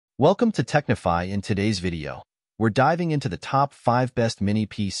Welcome to Technify. In today's video, we're diving into the top 5 best mini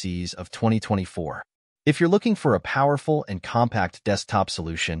PCs of 2024. If you're looking for a powerful and compact desktop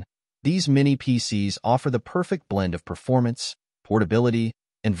solution, these mini PCs offer the perfect blend of performance, portability,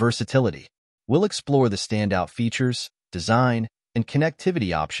 and versatility. We'll explore the standout features, design, and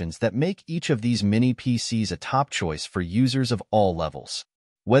connectivity options that make each of these mini PCs a top choice for users of all levels.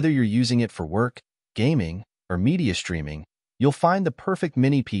 Whether you're using it for work, gaming, or media streaming, you'll find the perfect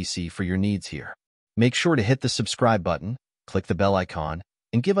mini PC for your needs here. Make sure to hit the subscribe button, click the bell icon,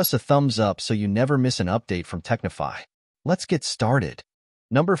 and give us a thumbs up so you never miss an update from Technify. Let's get started.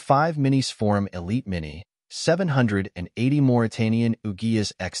 Number 5. Minis Forum Elite Mini 780 Mauritanian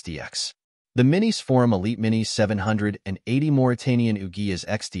Ugias XDX. The Minis Forum Elite Mini 780 Mauritanian Ugias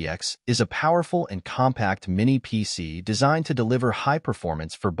XDX is a powerful and compact mini PC designed to deliver high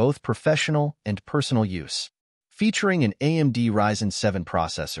performance for both professional and personal use. Featuring an AMD Ryzen 7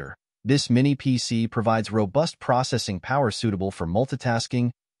 processor, this mini PC provides robust processing power suitable for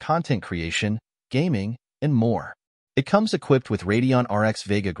multitasking, content creation, gaming, and more. It comes equipped with Radeon RX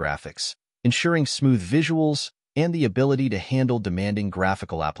Vega graphics, ensuring smooth visuals and the ability to handle demanding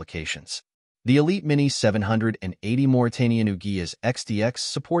graphical applications. The Elite Mini 780 Mauritanian Ugias XDX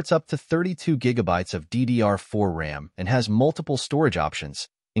supports up to 32 GB of DDR4 RAM and has multiple storage options,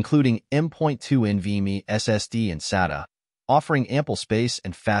 including M.2 NVMe SSD and SATA, offering ample space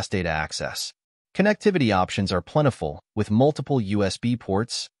and fast data access. Connectivity options are plentiful, with multiple USB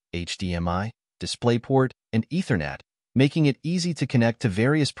ports, HDMI, DisplayPort, and Ethernet, making it easy to connect to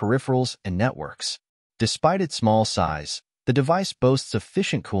various peripherals and networks. Despite its small size, the device boasts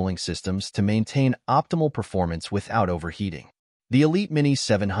efficient cooling systems to maintain optimal performance without overheating. The Elite Mini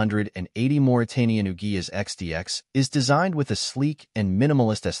 780 Mauritanian Ugias XDX is designed with a sleek and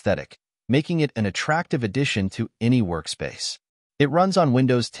minimalist aesthetic, making it an attractive addition to any workspace. It runs on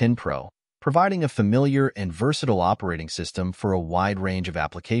Windows 10 Pro, providing a familiar and versatile operating system for a wide range of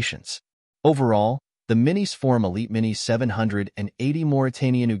applications. Overall, the Minis Forum Elite Mini 780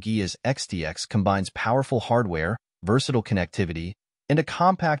 Mauritanian Ugias XDX combines powerful hardware, versatile connectivity, and a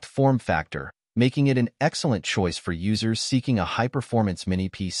compact form factor, making it an excellent choice for users seeking a high-performance mini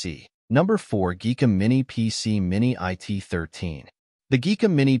PC. Number 4. Geekom Mini PC Mini IT13. The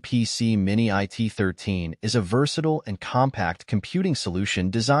Geekom Mini PC Mini IT13 is a versatile and compact computing solution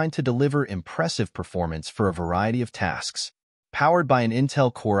designed to deliver impressive performance for a variety of tasks. Powered by an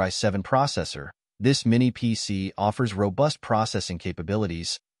Intel Core i7 processor, this mini PC offers robust processing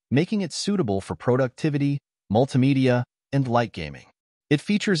capabilities, making it suitable for productivity, multimedia, and light gaming. It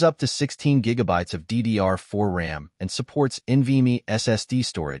features up to 16 GB of DDR4 RAM and supports NVMe SSD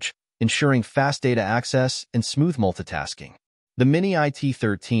storage, ensuring fast data access and smooth multitasking. The Mini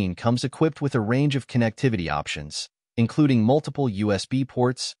IT13 comes equipped with a range of connectivity options, including multiple USB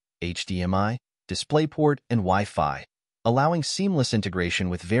ports, HDMI, DisplayPort, and Wi-Fi, allowing seamless integration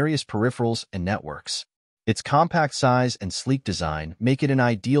with various peripherals and networks. Its compact size and sleek design make it an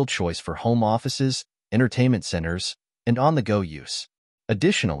ideal choice for home offices, entertainment centers, and on-the-go use.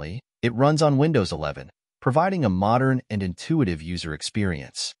 Additionally, it runs on Windows 11, providing a modern and intuitive user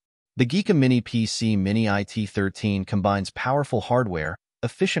experience. The Geekom Mini PC Mini IT13 combines powerful hardware,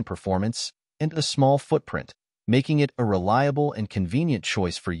 efficient performance, and a small footprint, making it a reliable and convenient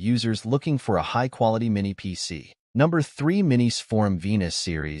choice for users looking for a high-quality mini PC. Number 3. Minis Forum Venus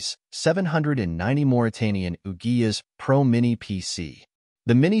Series 790 Mauritanian Ugias Pro Mini PC.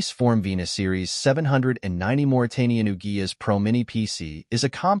 The Minis Forum Venus Series 790 Mauritanian Ugias Pro Mini PC is a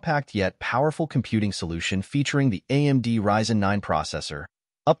compact yet powerful computing solution featuring the AMD Ryzen 9 processor,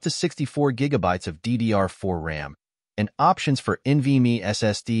 up to 64 GB of DDR4 RAM, and options for NVMe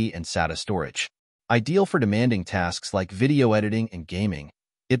SSD and SATA storage. Ideal for demanding tasks like video editing and gaming,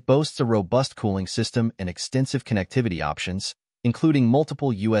 it boasts a robust cooling system and extensive connectivity options, including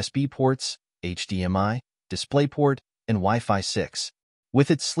multiple USB ports, HDMI, DisplayPort, and Wi-Fi 6. With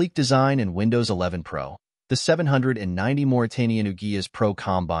its sleek design and Windows 11 Pro, the 790 Mauritanian Ugias Pro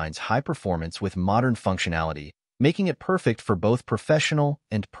combines high performance with modern functionality, making it perfect for both professional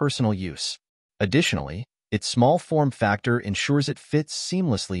and personal use. Additionally, its small form factor ensures it fits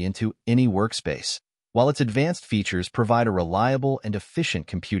seamlessly into any workspace, while its advanced features provide a reliable and efficient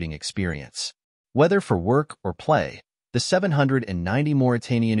computing experience. Whether for work or play, the 790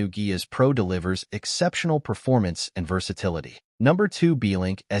 Mauritanian Ugias Pro delivers exceptional performance and versatility. Number 2.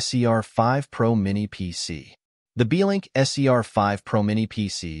 Beelink SER5 Pro Mini PC. The Beelink SER5 Pro Mini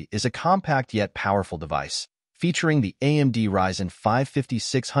PC is a compact yet powerful device, featuring the AMD Ryzen 5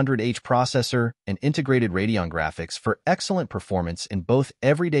 5600H processor and integrated Radeon graphics for excellent performance in both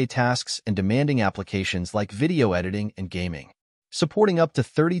everyday tasks and demanding applications like video editing and gaming. Supporting up to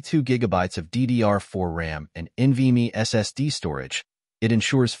 32 gigabytes of DDR4 RAM and NVMe SSD storage, it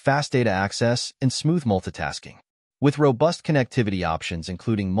ensures fast data access and smooth multitasking. With robust connectivity options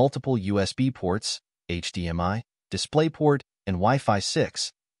including multiple USB ports, HDMI, DisplayPort, and Wi-Fi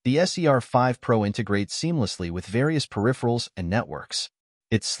 6, the SER5 Pro integrates seamlessly with various peripherals and networks.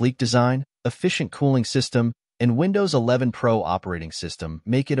 Its sleek design, efficient cooling system, and Windows 11 Pro operating system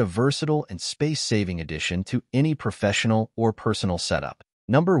make it a versatile and space-saving addition to any professional or personal setup.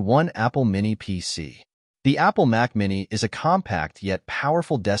 Number 1. Apple Mini PC. The Apple Mac Mini is a compact yet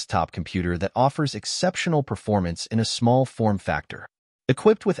powerful desktop computer that offers exceptional performance in a small form factor.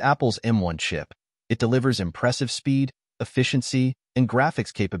 Equipped with Apple's M1 chip, it delivers impressive speed, efficiency, and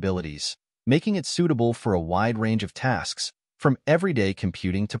graphics capabilities, making it suitable for a wide range of tasks, from everyday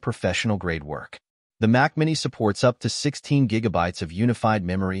computing to professional-grade work. The Mac Mini supports up to 16 gigabytes of unified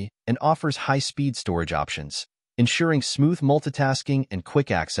memory and offers high-speed storage options, ensuring smooth multitasking and quick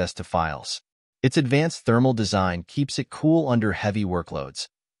access to files. Its advanced thermal design keeps it cool under heavy workloads,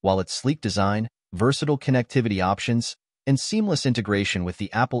 while its sleek design, versatile connectivity options, and seamless integration with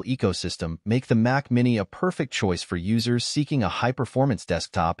the Apple ecosystem make the Mac Mini a perfect choice for users seeking a high-performance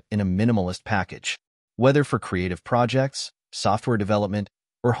desktop in a minimalist package. Whether for creative projects, software development,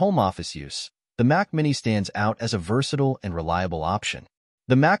 or home office use, the Mac Mini stands out as a versatile and reliable option.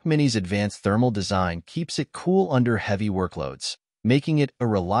 The Mac Mini's advanced thermal design keeps it cool under heavy workloads, making it a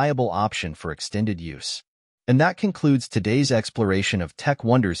reliable option for extended use. And that concludes today's exploration of tech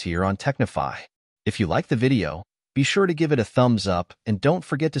wonders here on Technify. If you like the video, be sure to give it a thumbs up and don't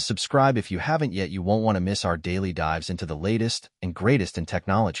forget to subscribe if you haven't yet. You won't want to miss our daily dives into the latest and greatest in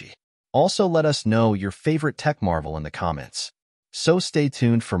technology. Also, let us know your favorite tech marvel in the comments. So stay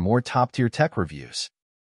tuned for more top-tier tech reviews.